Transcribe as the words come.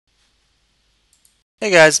Hey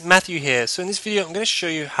guys, Matthew here. So in this video, I'm going to show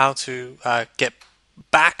you how to get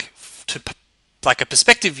back to like a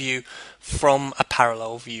perspective view from a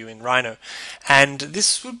parallel view in RHINO. And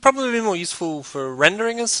this would probably be more useful for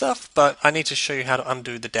rendering and stuff, but I need to show you how to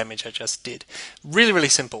undo the damage I just did. Really, really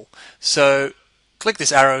simple. So click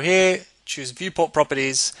this arrow here, choose viewport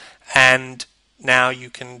properties, and now you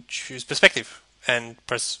can choose perspective and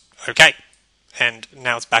press OK. And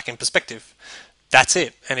now it's back in perspective. That's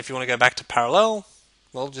it. And if you want to go back to parallel,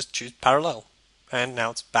 well, just choose parallel. And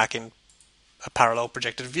now it's back in a parallel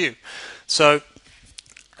projected view. So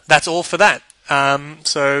that's all for that.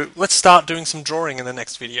 So let's start doing some drawing in the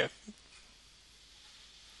next video.